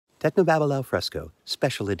Technobabble Fresco,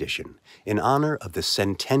 special edition, in honor of the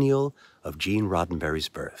centennial of Gene Roddenberry's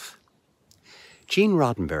birth. Gene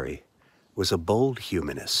Roddenberry was a bold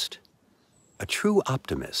humanist, a true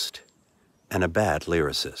optimist, and a bad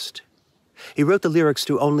lyricist. He wrote the lyrics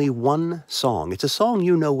to only one song. It's a song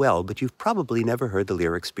you know well, but you've probably never heard the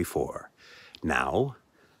lyrics before. Now,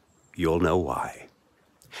 you'll know why.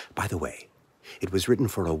 By the way, it was written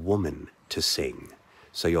for a woman to sing,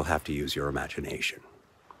 so you'll have to use your imagination.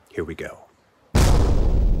 Here we go.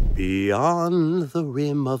 Beyond the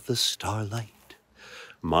rim of the starlight,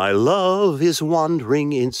 my love is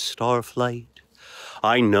wandering in starflight.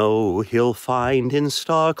 I know he'll find in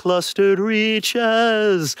star-clustered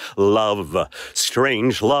reaches love,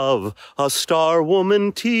 strange love, a star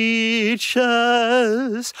woman teaches.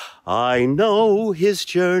 I know his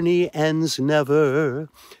journey ends never.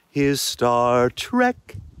 His Star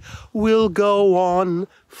Trek will go on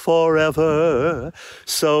forever.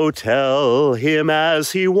 So tell him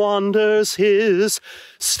as he wanders his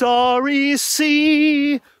starry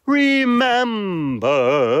sea,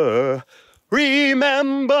 remember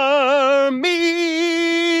me.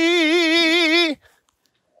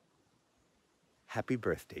 Happy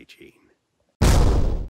birthday, Gene.